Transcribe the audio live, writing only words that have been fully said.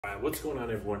What's going on,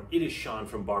 everyone? It is Sean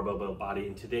from Barbell Built Body,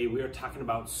 and today we are talking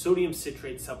about sodium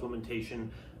citrate supplementation.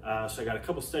 So I got a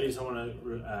couple studies I want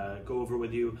to go over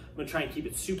with you. I'm going to try and keep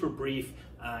it super brief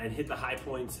and hit the high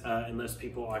points unless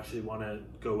people actually want to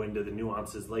go into the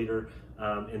nuances later,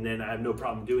 and then I have no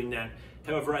problem doing that.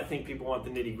 However, I think people want the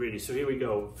nitty gritty. So here we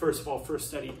go. First of all, first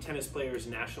study, tennis players,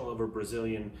 national level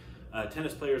Brazilian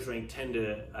tennis players ranked 10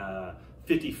 to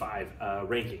 55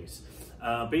 rankings.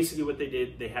 Basically what they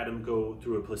did, they had them go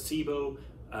through a placebo,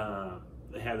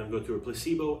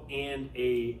 and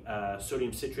a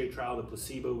sodium citrate trial. The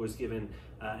placebo was given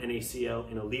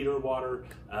NaCl in a liter of water.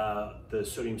 The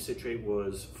sodium citrate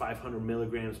was 500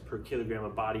 milligrams per kilogram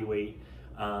of body weight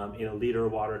in a liter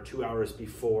of water 2 hours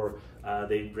before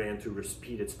they ran through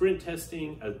repeated sprint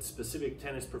testing, a specific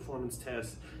tennis performance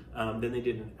test. Then they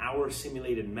did an hour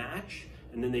simulated match,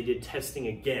 and then they did testing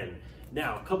again.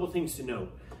 Now, a couple things to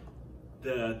note.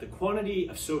 The quantity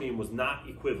of sodium was not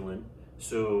equivalent.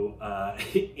 So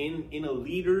in a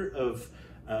liter of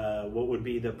what would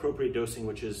be the appropriate dosing,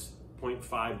 which is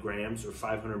 0.5 grams or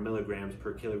 500 milligrams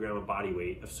per kilogram of body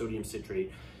weight of sodium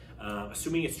citrate,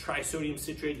 assuming it's trisodium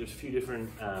citrate, there's a few different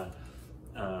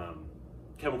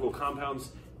chemical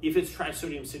compounds. If it's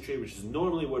trisodium citrate, which is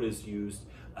normally what is used,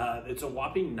 it's a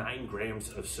whopping 9 grams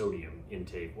of sodium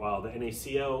intake, while the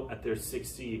NaCl at their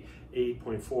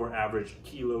 68.4 average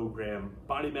kilogram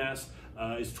body mass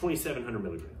is 2,700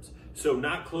 milligrams. So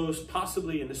not close,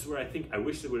 possibly, and this is where I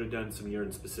wish they would have done some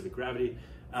urine-specific gravity.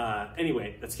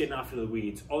 Anyway, that's getting off into the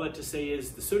weeds. All that to say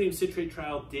is the sodium citrate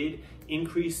trial did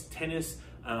increase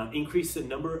increase the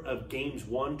number of games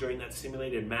won during that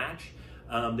simulated match.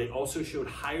 They also showed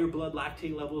higher blood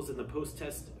lactate levels in the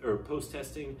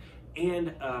post-testing,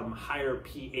 and higher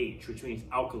pH, which means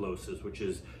alkalosis, which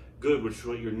is good, which is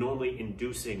what you're normally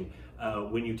inducing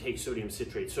when you take sodium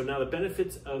citrate. So now the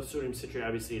benefits of sodium citrate,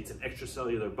 obviously it's an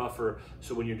extracellular buffer.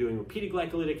 So when you're doing repeated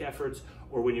glycolytic efforts,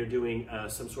 or when you're doing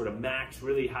some sort of max,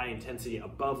 really high intensity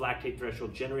above lactate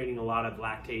threshold, generating a lot of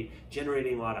lactate,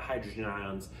 generating a lot of hydrogen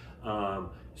ions.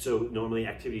 So normally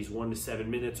activities 1 to 7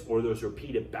 minutes, or those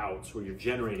repeated bouts where you're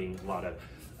generating a lot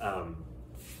of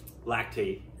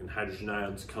lactate, and hydrogen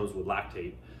ions comes with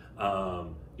lactate,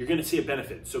 you're going to see a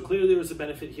benefit. So clearly there was a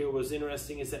benefit here. What's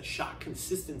interesting is that shot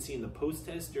consistency in the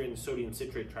post-test during the sodium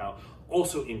citrate trial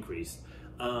also increased.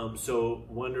 So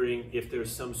wondering if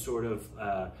there's some sort of,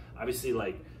 obviously,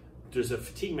 like there's a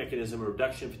fatigue mechanism, a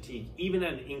reduction in fatigue, even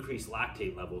at an increased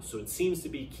lactate level. So it seems to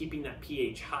be keeping that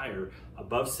pH higher,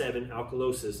 above 7,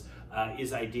 alkalosis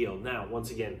is ideal. Now,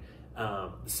 once again,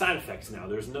 the side effects now.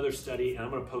 There's another study, and I'm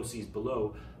going to post these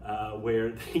below,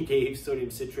 where they gave sodium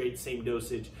citrate, same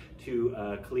dosage,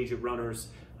 to collegiate runners,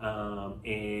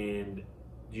 and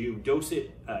you dose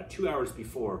it 2 hours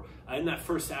before. In that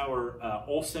first hour,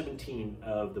 all 17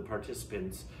 of the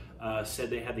participants said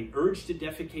they had the urge to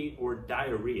defecate or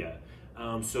diarrhea.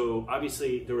 So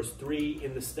obviously there was 3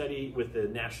 in the study with the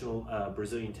national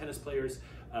Brazilian tennis players.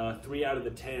 3 out of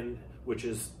the 10, which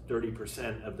is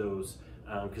 30% of those,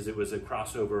 because it was a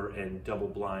crossover and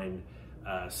double-blind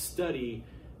study.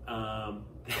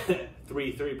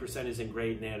 30% isn't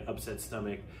great, and they had upset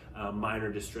stomach,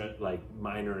 minor distress, like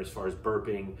minor as far as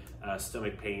burping,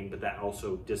 stomach pain, but that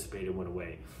also dissipated and went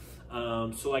away.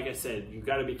 So like I said, you've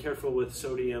got to be careful with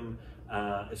sodium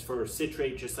as far as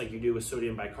citrate, just like you do with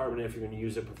sodium bicarbonate if you're going to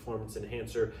use a performance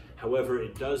enhancer. However,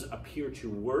 it does appear to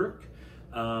work.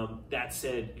 That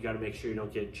said, you got to make sure you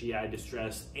don't get GI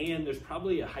distress, and there's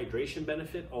probably a hydration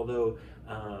benefit, although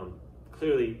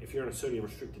clearly if you're on a sodium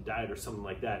restricted diet or something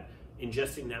like that,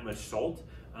 ingesting that much salt,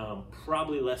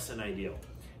 probably less than ideal.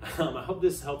 I hope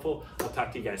this is helpful. I'll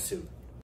talk to you guys soon.